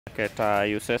At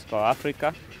Ucesco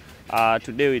Africa.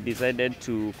 Today we decided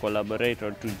to collaborate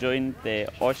or to join the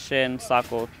Ocean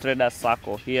Sacco, Traders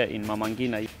Sacco here in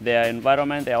Ngina. Their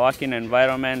environment, their working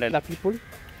environment and the people.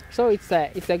 So it's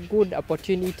a good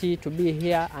opportunity to be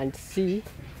here and see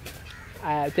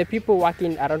the people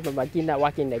working around Ngina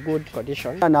working in a good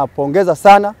condition. Napongeza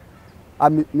sana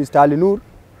Mr. Alinur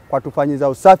kwa tufanyiza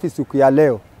usafi siku ya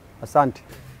leo. Asante.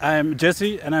 I'm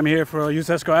Jesse and I'm here for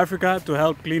Ucesco Africa to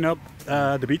help clean up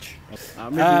the beach.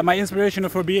 My inspiration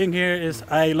for being here is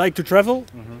I like to travel,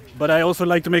 but I also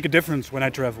like to make a difference when I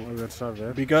travel.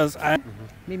 Because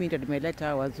Mimi ndo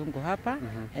nimeleta wazungu hapa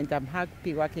and I'm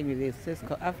happy working with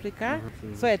Ucesco Africa.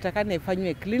 So yatakana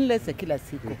ifanywe cleanliness kila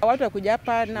siku. Watu wakuja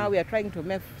hapa now we are trying to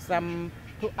make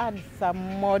to add some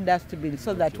more dustbin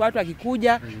so that watu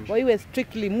wakikuja waiwe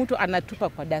strictly mtu anatupa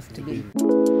kwa dustbin.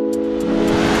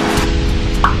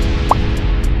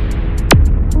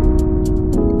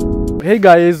 Hey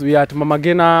guys, we are at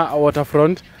Ngina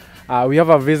Waterfront. We have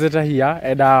a visitor here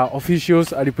and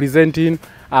officials are representing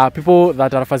people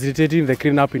that are facilitating the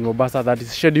cleanup in Mombasa that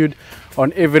is scheduled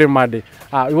on every Monday.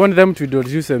 We want them to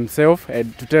introduce themselves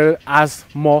and to tell us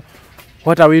more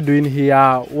what are we doing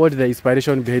here, what is the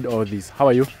inspiration behind all this. How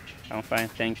are you? I'm fine,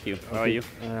 thank you. How are you?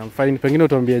 I'm fine. Pengine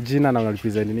utuambie jina na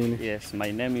represent nini? Yes, my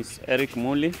name is Eric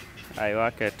Muli. I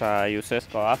work at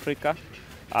Ucesco Africa.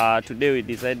 Today we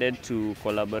decided to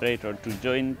collaborate or to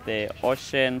join the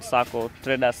Ocean Sacco,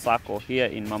 Traders Sacco here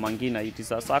in Ngina. It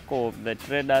is a Sacco of the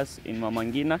traders in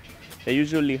Ngina. They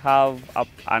usually have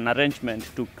an arrangement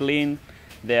to clean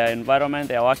their environment,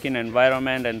 their working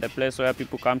environment and the place where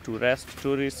people come to rest,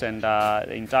 tourists and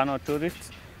internal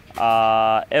tourists,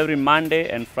 every Monday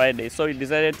and Friday. So we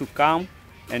decided to come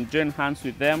and join hands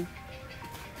with them,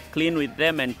 clean with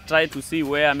them and try to see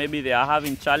where maybe they are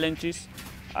having challenges.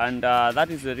 And that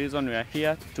is the reason we are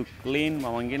here, to clean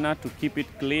Ngina, to keep it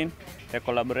clean. The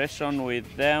collaboration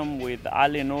with them, with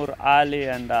Ali Nur Ali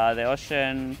and the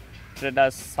Ocean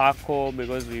Traders Sacco,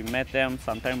 because we met them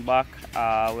some time back. We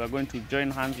are going to join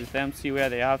hands with them, see where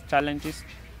they have challenges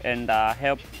and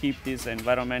help keep this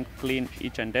environment clean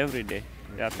each and every day.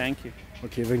 Yeah, thank you.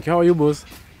 Okay, thank you. How are you, boss?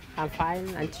 I'm fine,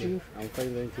 and you? I'm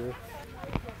fine, thank you.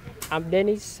 I'm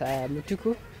Dennis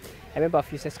Mutuku, a member of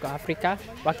Ucesco Africa,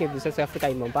 working with Ucesco Africa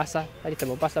in Mombasa, that is the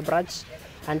Mombasa branch.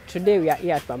 And today we are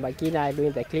here at Ngina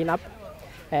doing the cleanup.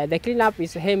 The cleanup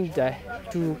is aimed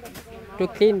to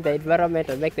clean the environment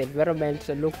and make the environment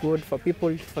look good for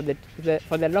people, for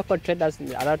the local traders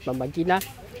around Ngina,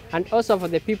 and also for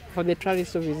the people, for the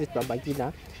tourists who visit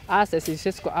Ngina. As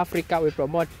Ucesco Africa, we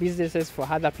promote businesses for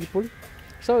other people.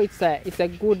 So it's a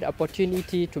good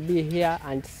opportunity to be here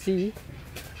and see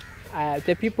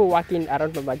the people working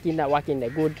around Ngina working in a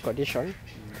good condition.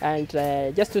 And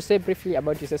just to say briefly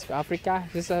about Ucesco Africa,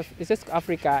 Ucesco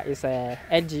Africa is an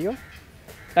NGO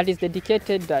that is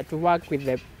dedicated to work with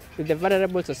the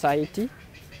vulnerable society.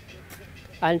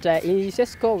 And in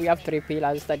Ucesco we have 3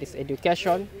 pillars, that is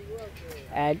education,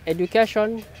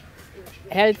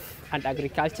 health and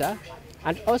agriculture.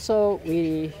 And also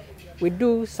we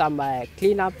do some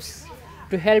cleanups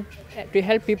to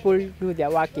help people do their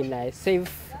work in a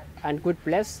safe and good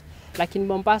place. Like in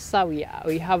Mombasa,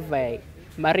 we have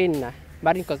marine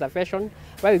conservation,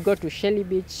 where we go to Shelly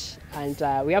Beach, and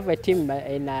we have a team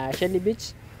in Shelly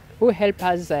Beach who help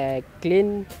us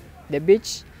clean the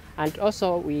beach, and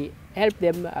also we help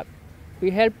them.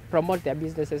 We help promote their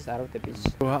businesses around the beach.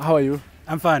 How are you?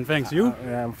 I'm fine, thanks. You?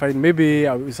 I'm fine. Maybe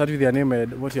we start with your name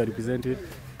and what you are representing.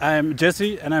 I'm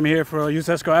Jesse and I'm here for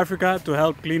Ucesco Africa to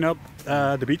help clean up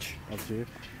the beach. Okay.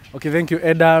 Okay, thank you.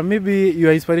 And maybe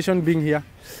your inspiration being here?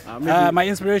 My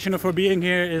inspiration for being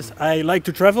here is I like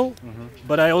to travel,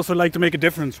 but I also like to make a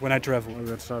difference when I travel.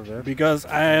 Because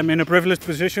I am in a privileged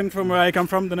position from where I come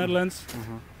from, the Netherlands.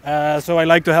 So I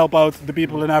like to help out the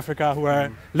people in Africa who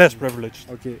are less privileged.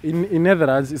 Okay, in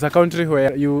Netherlands, it's a country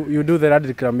where you do the land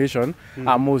reclamation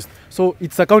most. So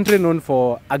it's a country known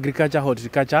for agriculture,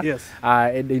 horticulture, yes,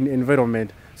 and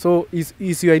environment. So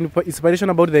is your inspiration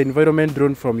about the environment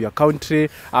drawn from your country,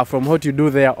 from what you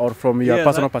do there, or from your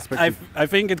personal perspective? I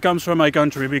think it comes from my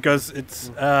country because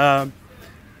it's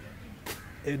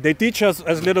they teach us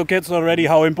as little kids already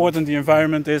how important the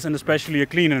environment is, and especially a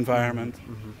clean environment.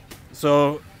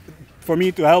 So for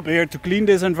me to help here to clean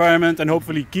this environment and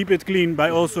hopefully keep it clean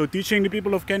by also teaching the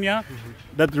people of Kenya,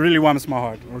 that really warms my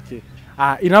heart. Okay.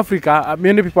 In Africa,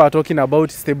 many people are talking about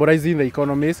stabilizing the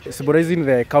economies, stabilizing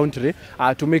the country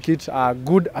to make it a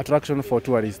good attraction for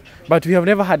tourists. But we have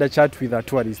never had a chat with a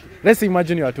tourist. Let's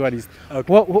imagine you're a tourist.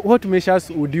 Okay. What measures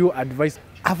would you advise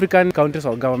African countries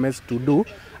or governments to do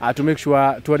to make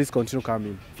sure tourists continue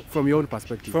coming? from your own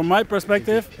perspective? From my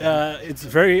perspective, it's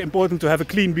very important to have a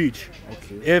clean beach.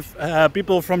 Okay. If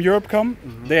people from Europe come,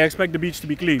 they expect the beach to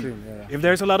be clean. Yeah. If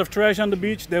there's a lot of trash on the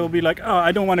beach, they will be like, oh,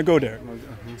 I don't want to go there.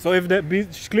 So if the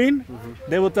beach is clean,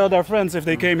 they will tell their friends if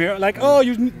they came here, like, oh,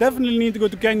 you definitely need to go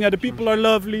to Kenya. The people are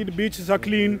lovely, the beaches are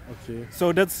clean. Okay.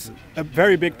 So that's a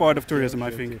very big part of tourism,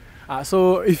 I think.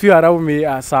 So if you allow me,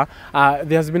 sir,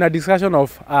 there has been a discussion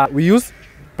of we use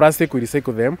plastic, we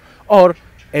recycle them, or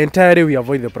entirely we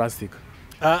avoid the plastic.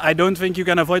 I don't think you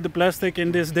can avoid the plastic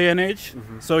in this day and age,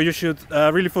 so you should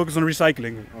really focus on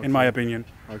recycling, in my opinion.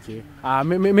 Okay.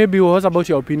 Maybe what about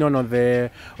your opinion on the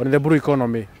blue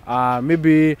economy?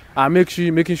 Maybe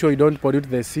making sure you don't pollute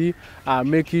the sea,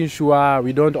 making sure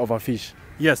we don't overfish.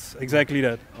 Yes, exactly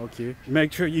that. Okay.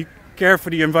 Make sure you care for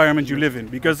the environment you live in,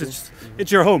 because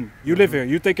it's your home. You live here.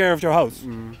 You take care of your house.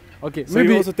 Okay. So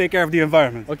you also take care of the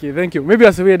environment. Okay, thank you. Maybe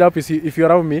as we head up, if you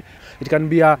allow me, it can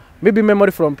be a maybe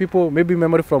memory from people, maybe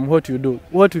memory from what you do.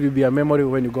 What will be a memory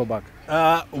when you go back?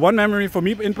 One memory for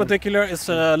me in particular is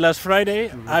last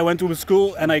Friday. I went to a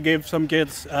school and I gave some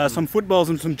kids some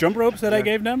footballs and some jump ropes that I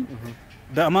gave them.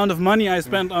 The amount of money I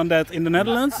spent on that in the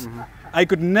Netherlands, I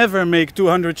could never make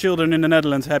 200 children in the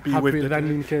Netherlands happy with it. Than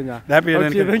in Kenya. Happier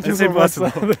than Kenya. Thank you It's so much.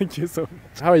 impossible. Thank you so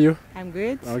much. How are you? I'm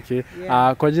good. Okay.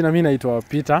 Yeah. Kwa jina mimi naitwa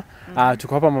Peter.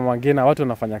 Tuko hapa Mama Ngina, watu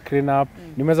wanafanya clean up.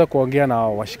 Nimeweza kuongea na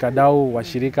washikadau,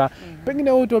 washirika.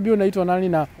 Pengine wewe tuambie unaitwa nani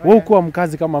na wewe kuwa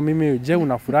mkazi kama mimi, je,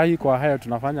 unafurahi kwa haya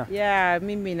tunafanya? Yeah,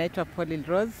 mimi naitwa Pauline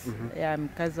Rose. Yeah,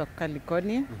 mkazi wa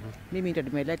Kalikoni. Mimi ndo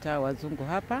nimeleta wazungu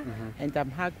hapa and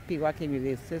I'm happy working with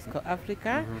the Ucesco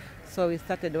Africa. So we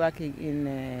started working in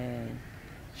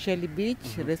Shelly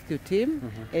Beach rescue team,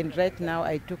 and right now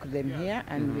I took them here,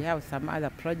 and we have some other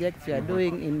projects we are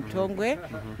doing in Tongwe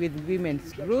with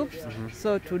women's groups.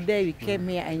 So today we came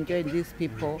here and joined these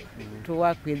people to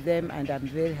work with them, and I'm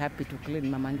very happy to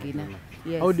clean Mama Ngina.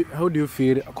 Yes. How do you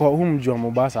feel kwa huu mji wa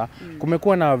Mombasa?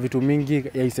 Kumekuwa na vitu mingi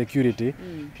ya insecurity,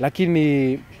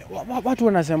 lakini watu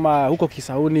wanasema huko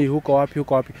Kisauni, huko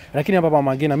wapi, lakini hapa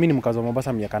Mama Ngina, mimi ni mkazi wa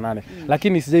Mombasa miaka 8,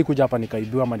 lakini sijai kuja hapa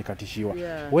nikaibiwa ama nikatishiwa.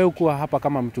 Wewe uko hapa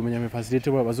kama mtu mwenye amefacilitate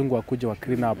wazungu wakuje wa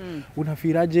clean up,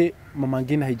 unafiraje Mama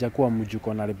Ngina haijakuwa mji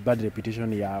uko na bad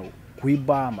reputation ya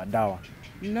kuiba madawa?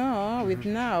 No, with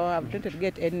now I don't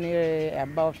get any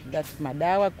about that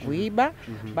madawa kuiba,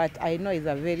 but I know it's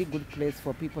a very good place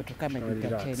for people to come and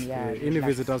entertain. Yeah, any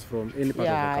visitors from any part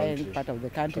of the country. Any part of the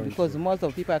country, because most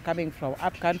of people are coming from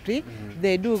up country.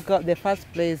 They do go, the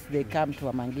first place they come to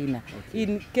Mama Ngina.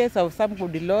 In case of some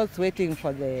good laws waiting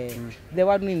for the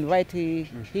one who invite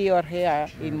he or her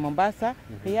in Mombasa,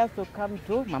 he has to come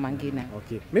to Mama Ngina.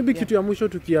 Okay. Maybe kitu ya mwisho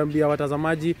tukiambia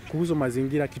watazamaji kuhusu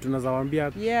mazingira, kitu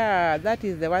nazawaambia. Yeah, that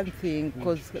is the one thing,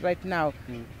 because right now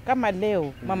kama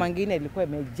leo Mama Ngina ilikuwa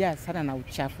imejaa sana na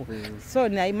uchafu. So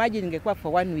na imagine ingekuwa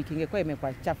for 1 week ingekuwa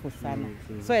imekuwa chafu sana.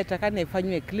 So yatakana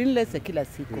ifanywe cleanliness kila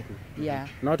siku. Yeah.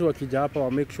 Na watu wakija hapa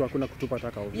wa make sure hakuna kutupa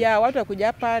taka ovyo. Yeah, watu wakuja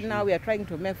hapa now we are trying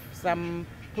to make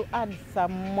to add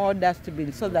some more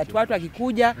dustbin so that watu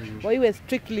wakikuja waiwe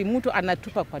strictly mtu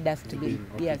anatupa kwa dustbin.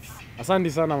 Yes. Asante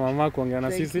sana mama kuongea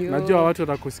na sisi. Najua watu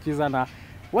watakusikiza na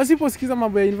wasiposikiza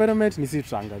mambo ya environment ni sisi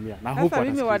tutaangamia. Na hope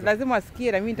sasa mimi lazima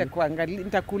wasikie na mimi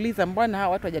nitakuuliza mbona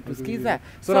hawa watu hajatusikiza.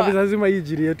 So lazima hii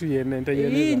injili yetu iendelee.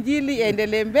 Hii injili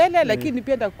iendelee mbele, lakini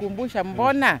pia nitakukumbusha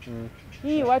mbona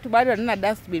hii watu bado wana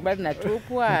dustbin bado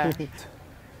natupwa.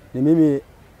 Ni mimi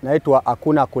naitwa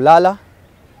Hakuna Kulala.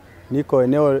 Niko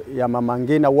eneo ya Mama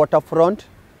Ngina Waterfront,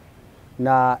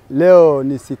 na leo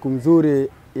ni siku nzuri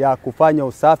ya kufanya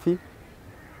usafi.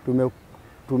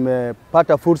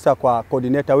 Tumepata fursa kwa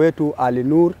coordinator wetu Ali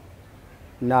Nur,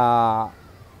 na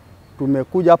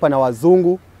tumekuja hapa na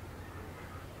wazungu.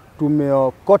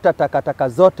 Tumeokota takataka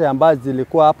zote ambazo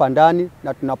zilikuwa hapa ndani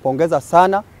na tunapongeza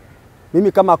sana.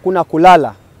 Mimi kama Hakuna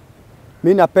Kulala,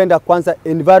 mimi napenda kwanza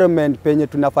environment penye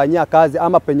tunafanyia kazi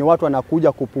ama penye watu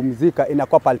wanakuja kupumzika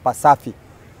inakuwa palipasafi.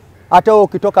 Hata wewe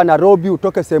ukitoka Nairobi,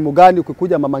 utoke sehemu gani,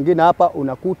 ukikuja Mama Ngina hapa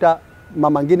unakuta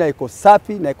Mama Ngina iko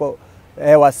safi na iko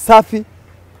hewa safi.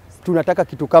 Tunataka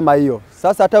kitu kama hiyo.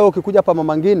 Sasa hata wewe ukikuja hapa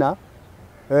Mama Ngina,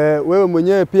 wewe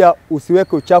mwenyewe pia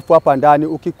usiweke uchafu hapa ndani.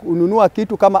 Ukinunua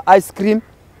kitu kama ice cream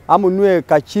ama ununue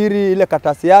kachiri ile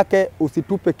katasi yake,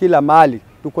 usitupe kila mahali.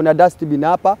 Tuko na dustbin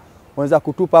hapa, unaweza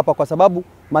kutupa hapa kwa sababu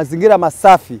mazingira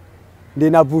masafi ndio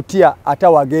inavutia hata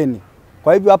wageni.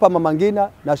 Kwa hivyo hapa Mama Ngina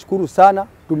nashukuru sana,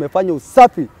 tumefanya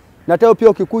usafi. Na tena pia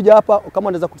ukikuja hapa kama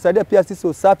unaweza kutusaidia pia sisi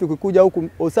usafi, ukikuja huku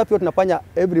usafi tunafanya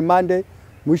every Monday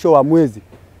mwisho wa mwezi.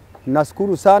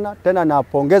 Nashukuru sana, tena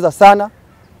napongeza sana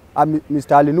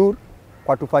Mr. Ali Nur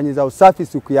kwa tufanyiza usafi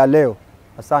siku ya leo.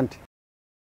 Asante.